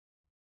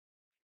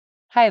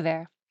Hi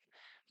there.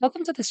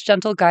 Welcome to this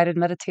gentle guided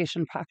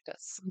meditation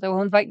practice that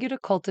will invite you to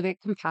cultivate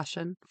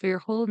compassion for your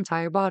whole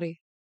entire body.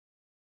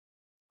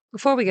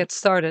 Before we get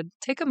started,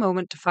 take a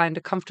moment to find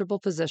a comfortable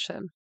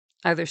position,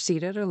 either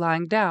seated or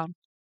lying down.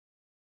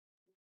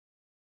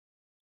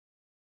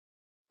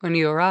 When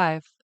you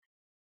arrive,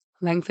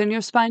 lengthen your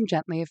spine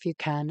gently if you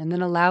can, and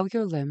then allow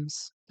your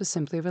limbs to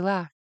simply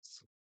relax.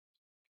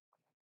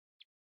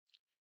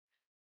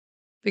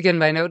 Begin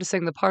by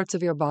noticing the parts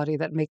of your body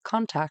that make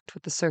contact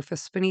with the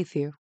surface beneath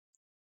you,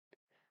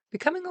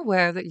 becoming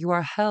aware that you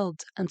are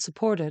held and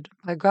supported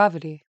by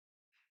gravity.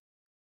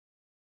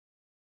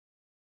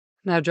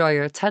 Now draw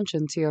your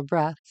attention to your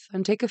breath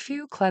and take a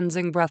few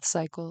cleansing breath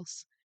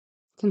cycles.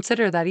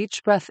 Consider that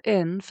each breath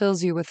in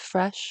fills you with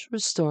fresh,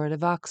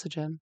 restorative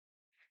oxygen,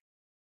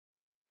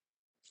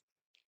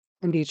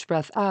 and each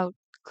breath out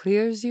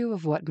clears you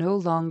of what no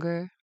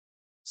longer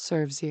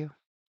serves you.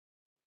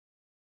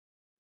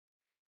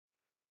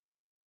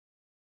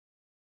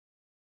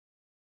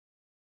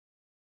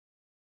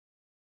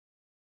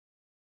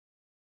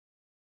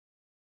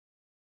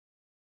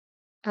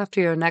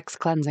 After your next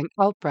cleansing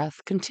out breath,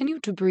 continue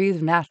to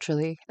breathe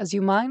naturally as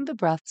you mind the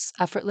breath's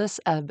effortless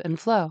ebb and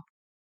flow.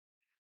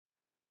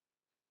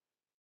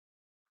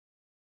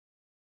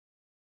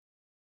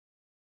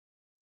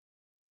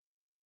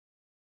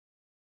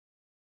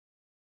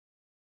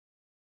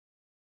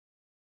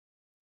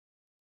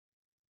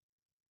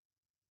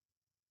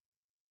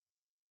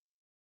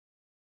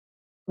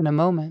 In a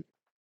moment,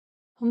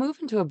 we'll move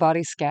into a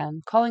body scan,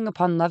 calling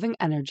upon loving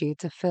energy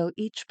to fill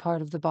each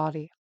part of the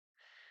body.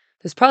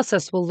 This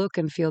process will look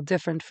and feel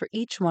different for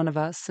each one of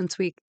us since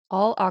we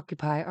all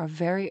occupy our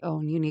very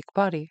own unique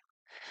body.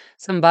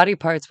 Some body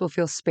parts will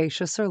feel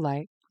spacious or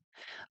light,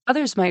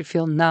 others might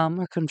feel numb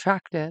or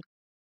contracted,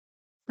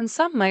 and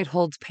some might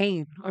hold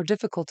pain or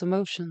difficult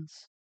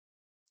emotions.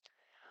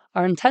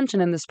 Our intention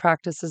in this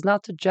practice is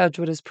not to judge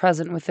what is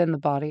present within the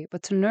body,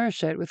 but to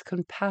nourish it with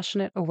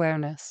compassionate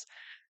awareness,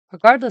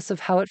 regardless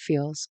of how it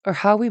feels or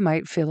how we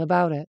might feel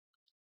about it.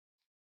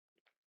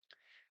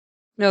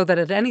 Know that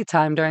at any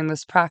time during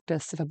this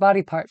practice, if a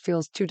body part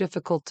feels too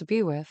difficult to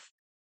be with,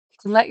 you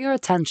can let your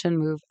attention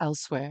move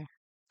elsewhere,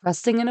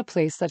 resting in a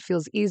place that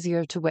feels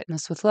easier to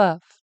witness with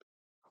love.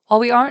 While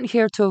we aren't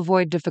here to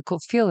avoid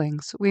difficult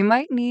feelings, we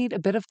might need a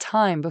bit of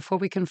time before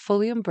we can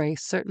fully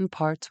embrace certain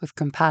parts with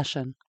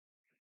compassion.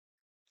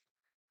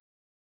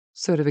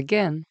 So, to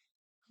begin,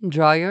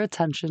 draw your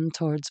attention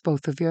towards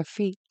both of your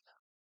feet.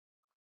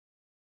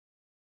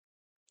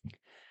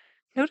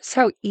 Notice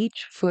how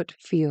each foot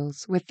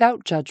feels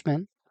without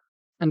judgment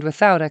and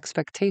without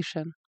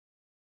expectation.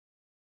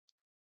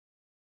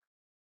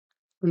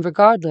 And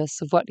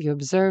regardless of what you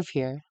observe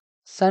here,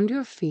 send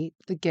your feet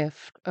the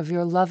gift of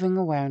your loving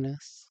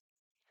awareness.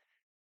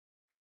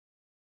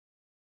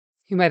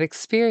 You might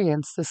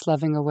experience this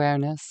loving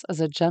awareness as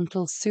a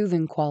gentle,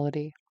 soothing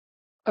quality,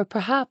 or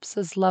perhaps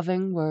as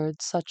loving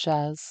words such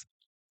as,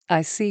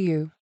 I see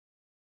you,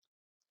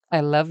 I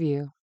love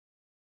you,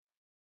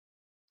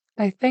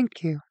 I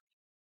thank you.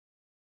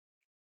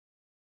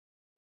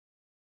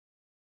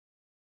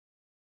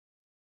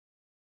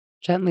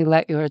 Gently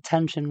let your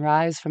attention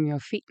rise from your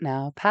feet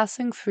now,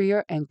 passing through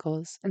your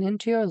ankles and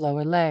into your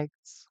lower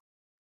legs.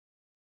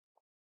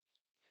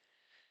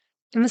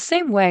 In the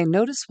same way,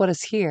 notice what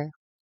is here,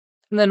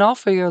 and then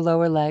offer your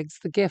lower legs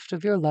the gift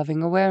of your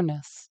loving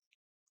awareness.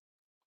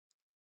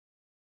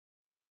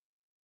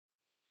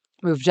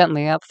 Move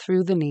gently up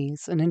through the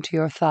knees and into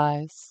your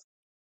thighs.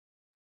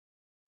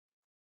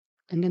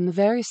 And in the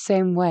very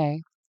same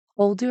way,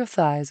 hold your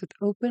thighs with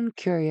open,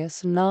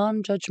 curious,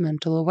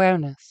 non-judgmental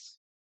awareness.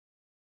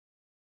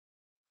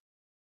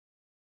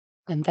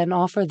 And then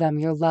offer them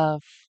your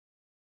love,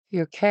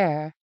 your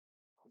care,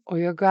 or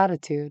your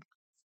gratitude.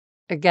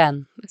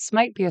 Again, this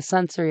might be a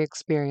sensory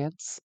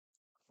experience,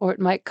 or it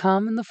might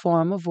come in the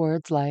form of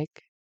words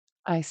like,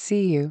 I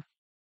see you,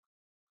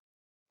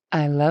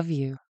 I love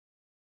you,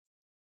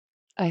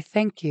 I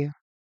thank you.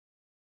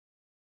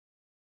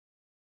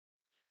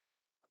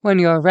 When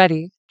you are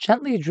ready,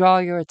 gently draw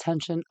your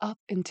attention up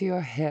into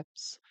your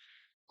hips,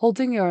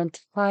 holding your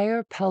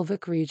entire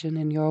pelvic region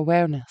in your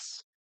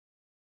awareness,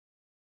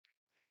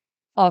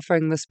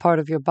 offering this part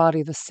of your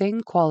body the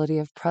same quality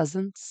of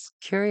presence,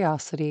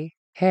 curiosity,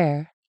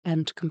 care,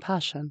 and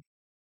compassion.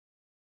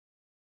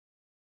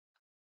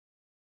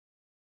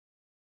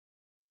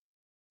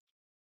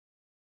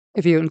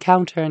 If you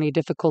encounter any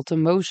difficult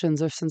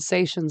emotions or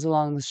sensations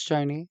along this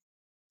journey,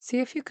 see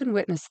if you can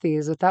witness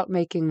these without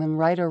making them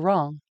right or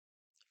wrong.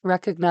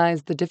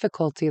 Recognize the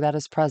difficulty that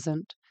is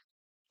present,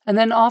 and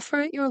then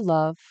offer it your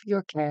love,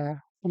 your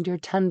care, and your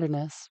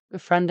tenderness,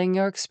 befriending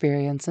your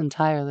experience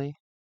entirely.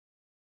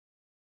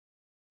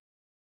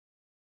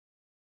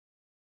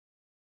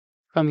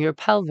 From your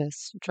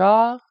pelvis,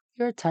 draw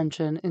your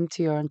attention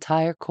into your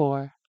entire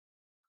core,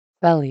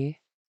 belly,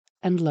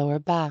 and lower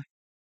back.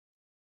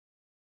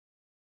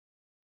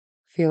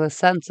 Feel a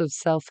sense of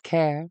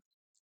self-care,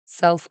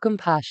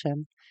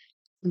 self-compassion,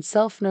 and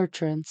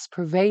self-nurturance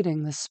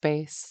pervading the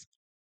space.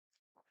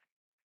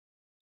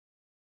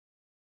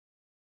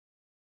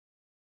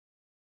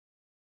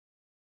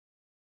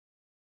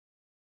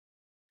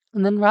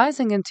 And then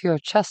rising into your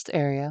chest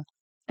area,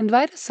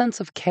 invite a sense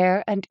of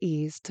care and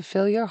ease to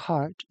fill your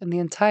heart and the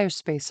entire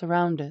space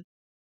around it.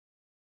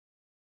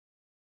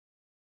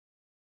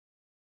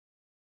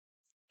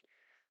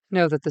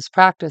 Know that this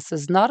practice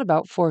is not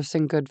about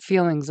forcing good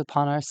feelings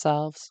upon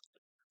ourselves.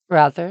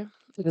 Rather,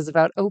 it is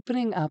about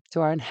opening up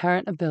to our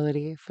inherent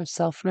ability for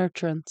self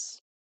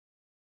nurturance.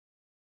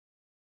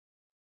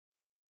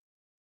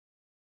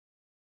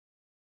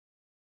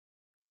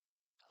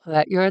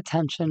 Let your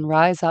attention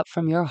rise up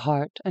from your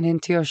heart and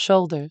into your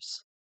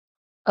shoulders.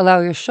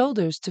 Allow your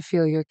shoulders to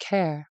feel your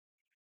care,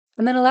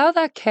 and then allow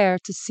that care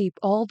to seep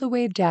all the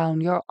way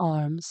down your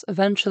arms,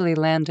 eventually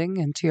landing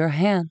into your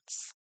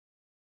hands.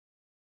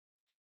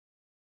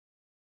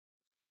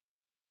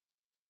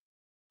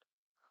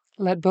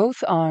 Let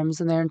both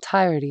arms in their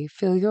entirety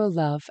feel your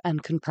love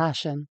and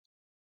compassion.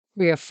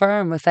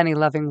 Reaffirm with any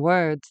loving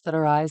words that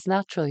arise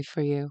naturally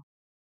for you.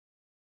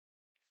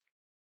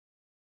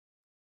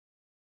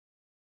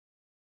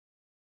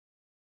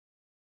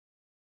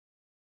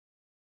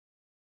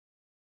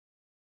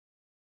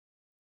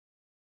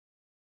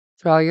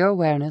 Draw your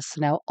awareness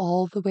now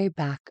all the way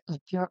back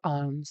up your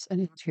arms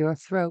and into your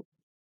throat,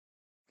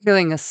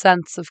 feeling a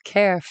sense of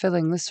care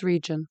filling this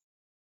region.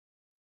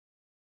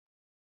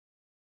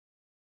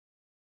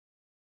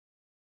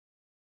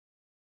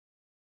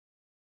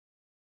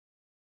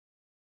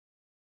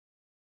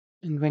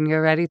 And when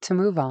you're ready to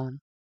move on,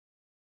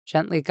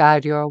 gently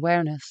guide your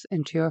awareness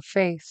into your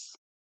face.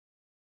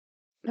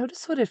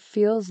 Notice what it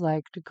feels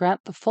like to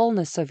grant the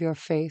fullness of your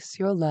face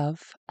your love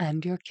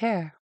and your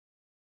care.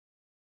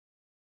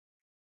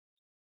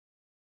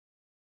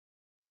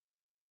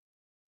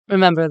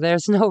 Remember,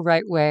 there's no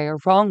right way or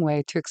wrong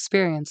way to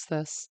experience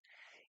this.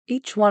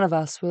 Each one of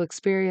us will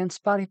experience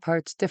body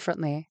parts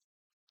differently,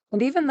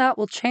 and even that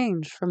will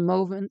change from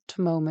moment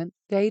to moment,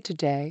 day to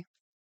day.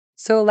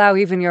 So allow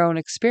even your own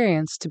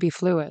experience to be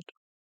fluid.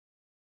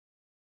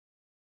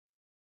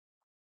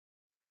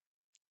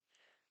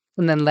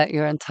 And then let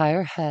your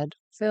entire head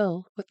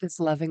fill with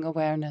this loving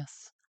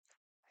awareness.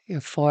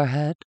 Your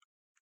forehead,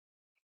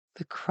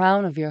 the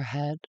crown of your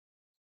head,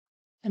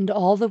 and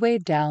all the way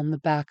down the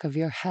back of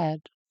your head.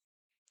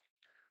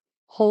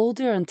 Hold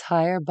your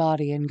entire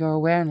body in your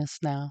awareness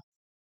now.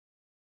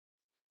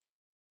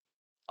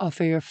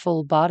 Offer your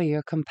full body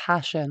your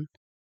compassion,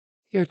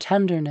 your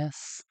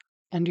tenderness,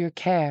 and your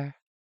care,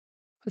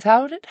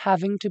 without it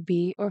having to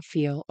be or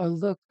feel or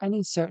look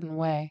any certain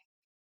way.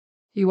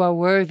 You are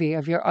worthy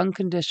of your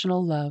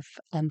unconditional love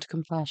and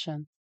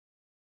compassion.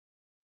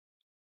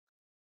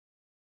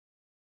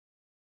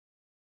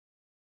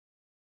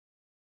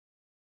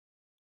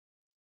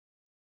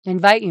 I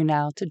invite you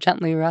now to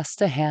gently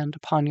rest a hand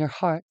upon your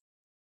heart,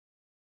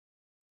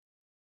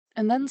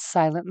 and then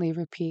silently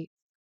repeat,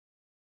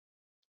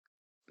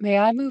 "May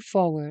I move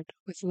forward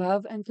with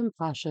love and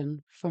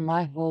compassion for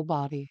my whole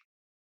body.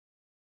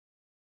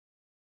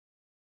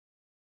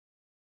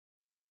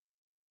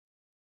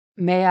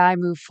 May I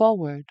move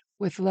forward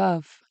with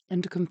love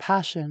and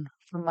compassion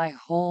for my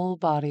whole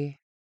body.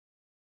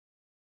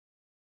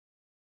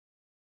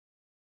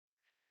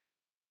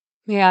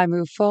 May I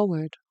move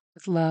forward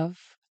with love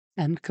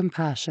and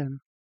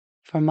compassion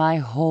for my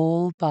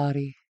whole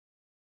body."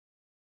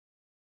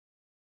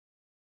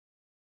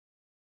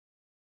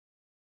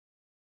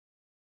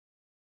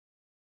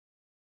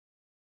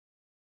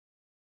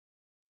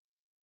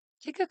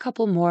 Take a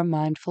couple more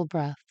mindful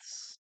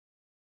breaths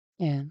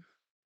in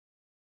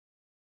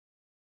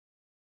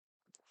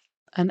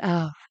and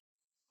out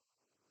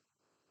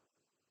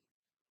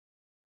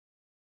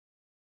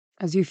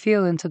as you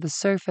feel into the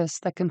surface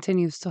that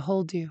continues to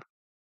hold you.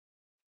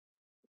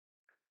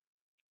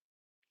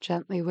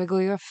 Gently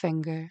wiggle your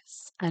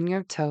fingers and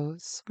your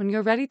toes when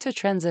you're ready to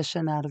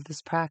transition out of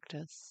this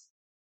practice.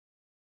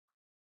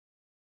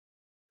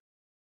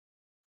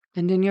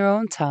 And in your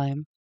own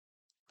time,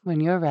 when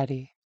you're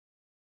ready,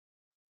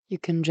 you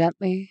can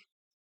gently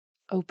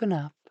open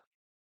up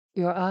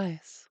your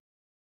eyes.